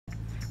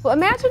Well,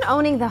 imagine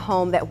owning the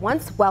home that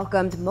once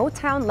welcomed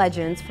Motown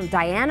legends from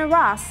Diana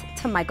Ross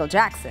to Michael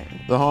Jackson.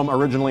 The home,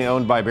 originally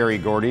owned by Berry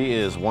Gordy,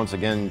 is once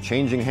again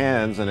changing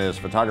hands, and as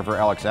photographer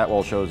Alex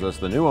Atwell shows us,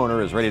 the new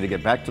owner is ready to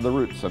get back to the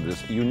roots of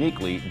this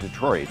uniquely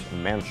Detroit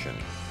mansion.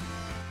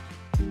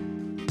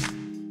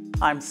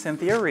 I'm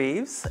Cynthia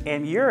Reeves,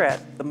 and you're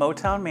at the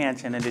Motown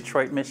Mansion in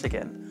Detroit,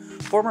 Michigan,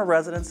 former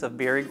residence of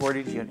Berry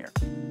Gordy Jr.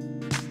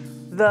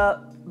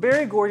 The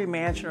Berry Gordy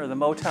Mansion, or the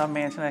Motown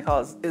Mansion I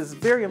call it, is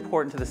very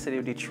important to the city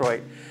of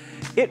Detroit.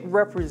 It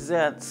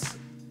represents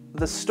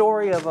the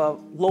story of a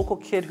local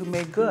kid who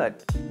made good.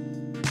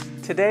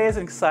 Today is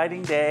an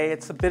exciting day.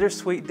 It's a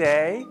bittersweet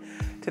day.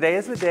 Today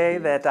is the day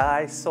that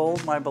I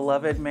sold my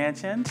beloved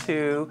mansion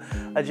to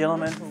a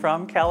gentleman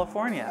from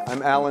California.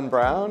 I'm Alan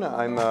Brown.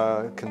 I'm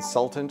a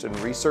consultant and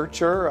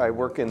researcher. I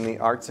work in the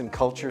arts and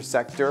culture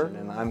sector,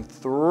 and I'm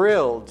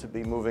thrilled to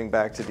be moving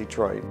back to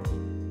Detroit.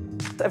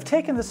 I've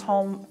taken this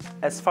home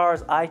as far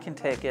as I can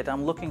take it.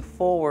 I'm looking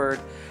forward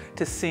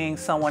to seeing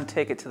someone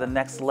take it to the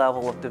next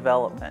level of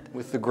development.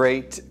 With the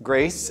great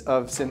grace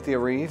of Cynthia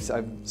Reeves,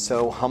 I'm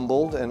so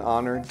humbled and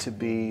honored to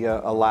be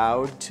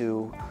allowed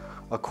to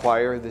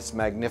acquire this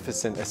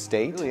magnificent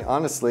estate. Really,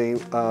 honestly,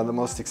 the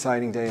most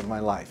exciting day of my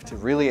life, to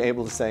really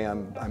able to say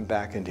I'm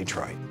back in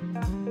Detroit.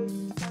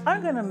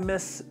 I'm going to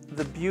miss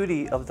the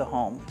beauty of the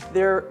home.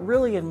 There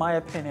really, in my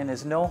opinion,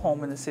 is no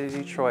home in the city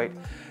of Detroit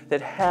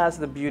that has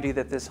the beauty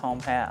that this home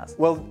has.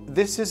 Well,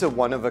 this is a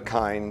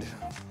one-of-a-kind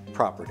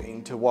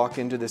property. To walk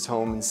into this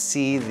home and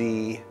see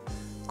the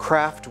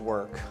craft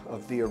work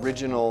of the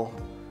original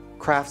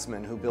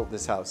craftsman who built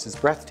this house is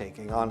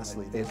breathtaking,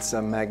 honestly. It's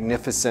a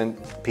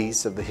magnificent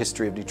piece of the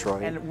history of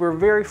Detroit. And we're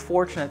very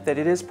fortunate that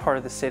it is part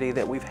of the city,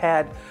 that we've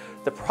had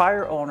the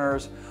prior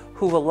owners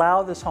who've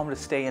allowed this home to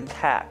stay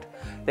intact.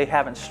 They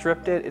haven't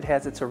stripped it. It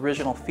has its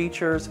original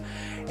features,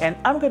 and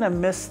I'm going to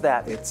miss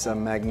that. It's a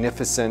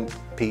magnificent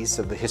piece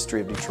of the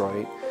history of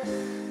Detroit.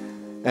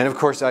 And of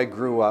course, I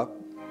grew up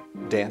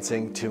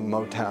dancing to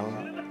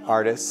Motown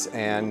artists,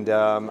 and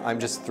I'm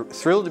just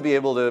thrilled to be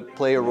able to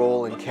play a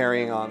role in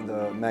carrying on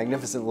the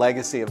magnificent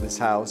legacy of this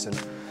house and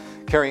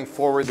carrying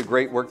forward the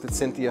great work that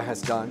Cynthia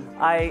has done.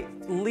 I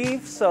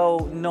leave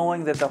so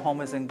knowing that the home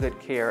is in good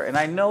care, and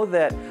I know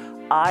that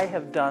I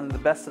have done the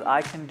best that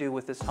I can do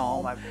with this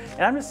home.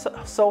 And I'm just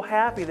so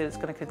happy that it's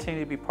going to continue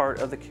to be part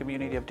of the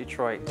community of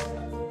Detroit.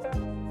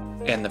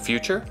 And the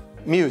future?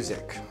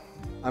 Music.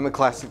 I'm a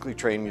classically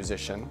trained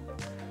musician.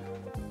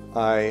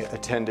 I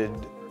attended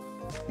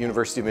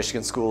University of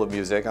Michigan School of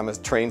Music. I'm a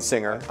trained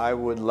singer. I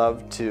would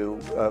love to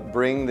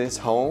bring this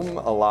home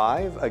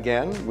alive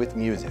again with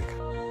music.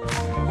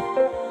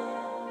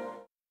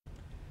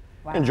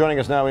 Wow. And joining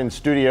us now in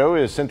studio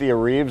is Cynthia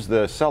Reeves,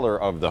 the seller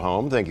of the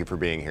home. Thank you for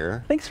being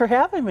here. Thanks for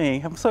having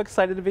me. I'm so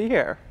excited to be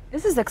here.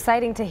 This is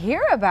exciting to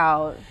hear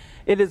about.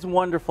 It is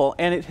wonderful,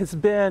 and it has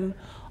been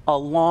a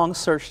long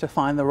search to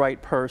find the right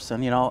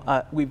person. You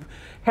know, we've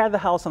had the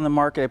house on the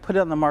market. I put it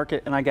on the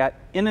market, and I got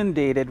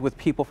inundated with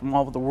people from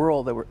all over the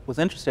world that was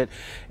interested.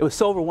 It was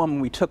so overwhelming.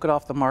 We took it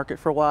off the market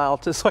for a while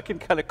just so I could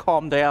kind of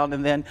calm down,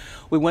 and then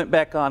we went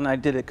back on, and I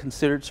did a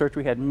considered search.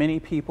 We had many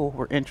people who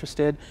were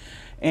interested,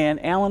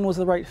 and Alan was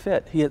the right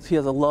fit. He has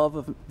a love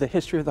of the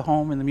history of the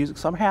home and the music,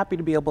 so I'm happy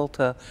to be able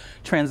to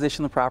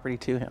transition the property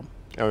to him.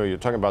 Oh, you're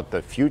talking about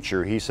the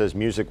future. He says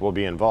music will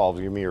be involved.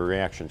 Give me your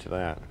reaction to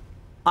that.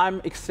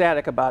 I'm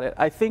ecstatic about it.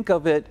 I think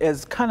of it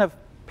as kind of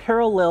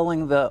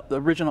paralleling the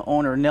original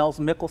owner, Nels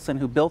Mickelson,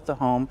 who built the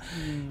home.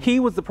 He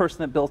was the person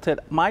that built it.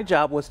 My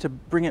job was to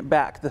bring it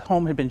back. The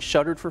home had been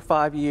shuttered for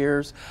 5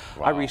 years.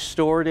 Wow. I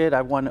restored it.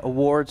 I won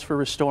awards for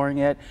restoring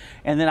it.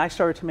 And then I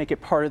started to make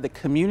it part of the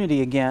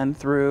community again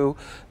through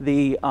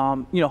the,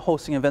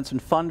 hosting events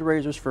and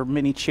fundraisers for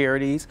many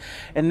charities.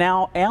 And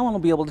now Alan will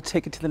be able to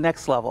take it to the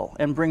next level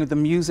and bring the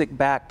music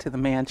back to the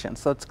mansion.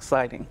 So it's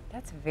exciting.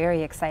 That's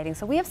very exciting.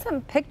 So we have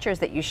some pictures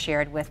that you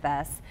shared with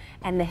us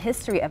and the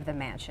history of the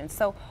mansion.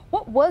 So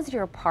what was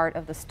your part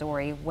of the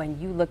story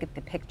when you look at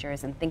the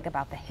pictures and think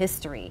about the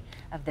history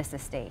of this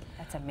estate?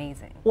 That's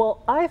amazing.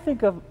 Well, I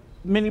think of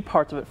many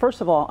parts of it.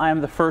 First of all, I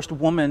am the first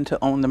woman to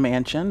own the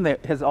mansion.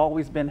 That has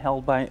always been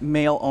held by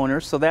male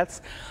owners, so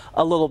that's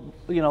a little,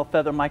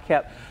 feather in my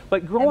cap.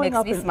 But growing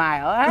up,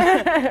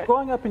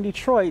 growing up in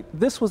Detroit,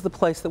 this was the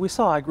place that we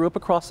saw. I grew up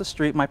across the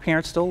street. My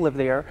parents still live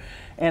there,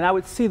 and I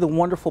would see the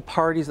wonderful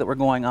parties that were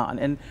going on.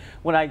 And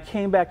when I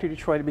came back to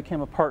Detroit, I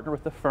became a partner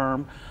with the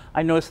firm.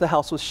 I noticed the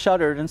house was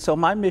shuttered, and so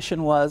my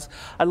mission was,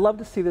 I'd love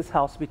to see this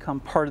house become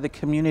part of the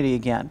community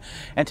again,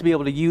 and to be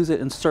able to use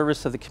it in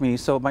service of the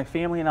community. So my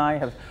family and I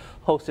have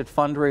hosted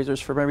fundraisers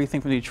from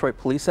everything from the Detroit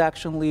Police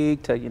Action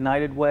League to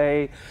United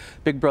Way,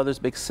 Big Brothers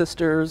Big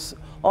Sisters,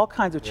 all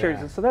kinds of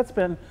charities. And so that's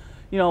been,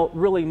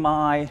 really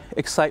my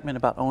excitement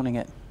about owning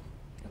it.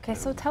 Okay,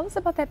 so tell us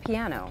about that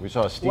piano. We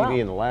saw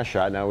Stevie in the last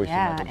shot. Now we see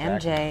Michael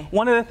Jackson. MJ.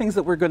 One of the things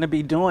that we're going to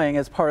be doing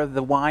as part of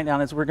the wind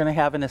down is we're going to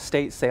have an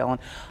estate sale. And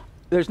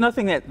there's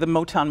nothing that the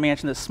Motown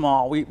Mansion is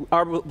small.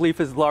 Our belief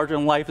is larger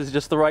than life is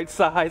just the right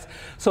size.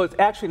 So it's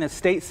actually an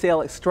estate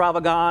sale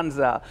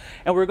extravaganza.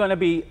 And we're going to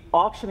be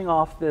auctioning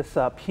off this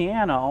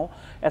piano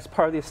as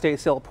part of the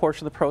estate sale. A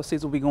portion of the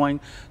proceeds will be going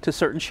to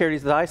certain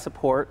charities that I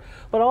support.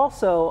 But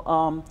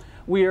also,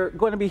 we're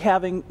going to be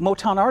having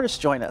Motown artists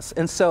join us.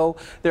 And so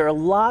there are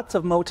lots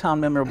of Motown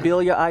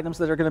memorabilia items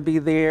that are going to be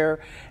there,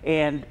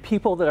 and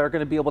people that are going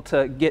to be able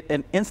to get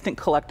an instant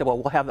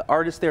collectible. We'll have the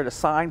artists there to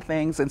sign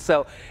things. And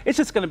so it's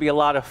just going to be a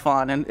lot of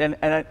fun.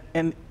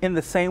 And in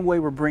the same way,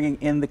 we're bringing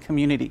in the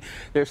community.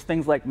 There's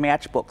things like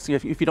matchbooks.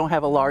 If you don't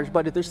have a large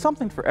budget, there's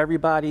something for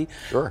everybody.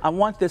 Sure. I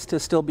want this to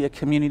still be a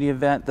community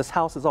event. This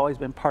house has always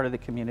been part of the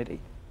community.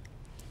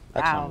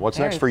 Excellent. Wow, What's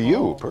next for very you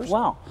cool. personally?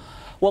 Wow.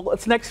 Well,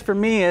 what's next for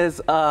me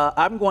is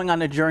I'm going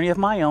on a journey of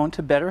my own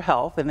to better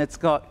health, and it's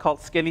called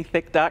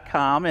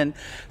skinnythick.com. And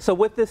so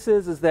what this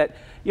is that,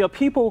 you know,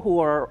 people who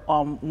are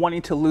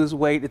wanting to lose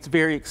weight, it's a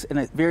very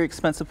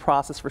expensive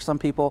process for some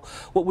people.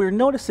 What we're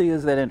noticing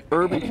is that in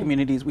urban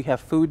communities, we have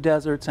food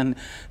deserts and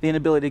the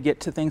inability to get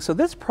to things. So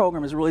this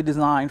program is really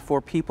designed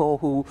for people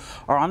who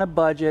are on a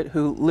budget,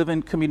 who live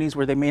in communities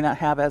where they may not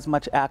have as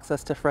much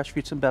access to fresh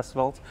fruits and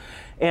vegetables.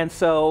 And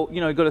so,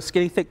 you know, you go to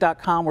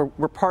skinnythick.com.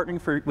 We're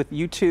partnering with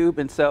YouTube,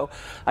 and so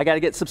I got to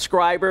get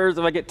subscribers.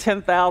 If I get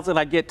 10,000,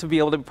 I get to be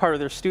able to be part of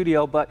their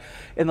studio. But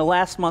in the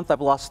last month, I've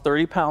lost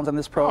 30 pounds on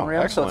this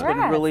program, so it's been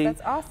really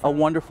awesome. a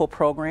wonderful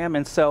program.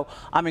 And so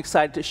I'm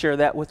excited to share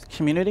that with the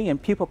community,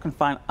 and people can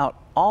find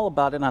out all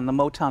about it on the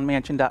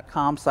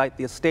MotownMansion.com site,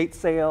 the estate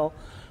sale.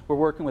 We're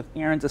working with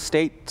Aaron's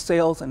Estate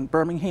Sales in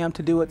Birmingham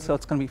to do it, so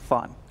it's going to be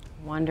fun.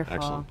 Wonderful.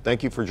 Excellent.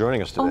 Thank you for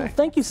joining us today. Oh,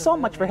 thank you so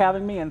much for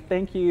having me, and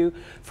thank you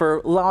for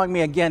allowing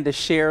me again to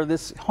share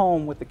this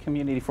home with the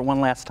community for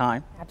one last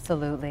time.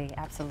 Absolutely,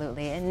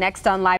 absolutely. And next on Live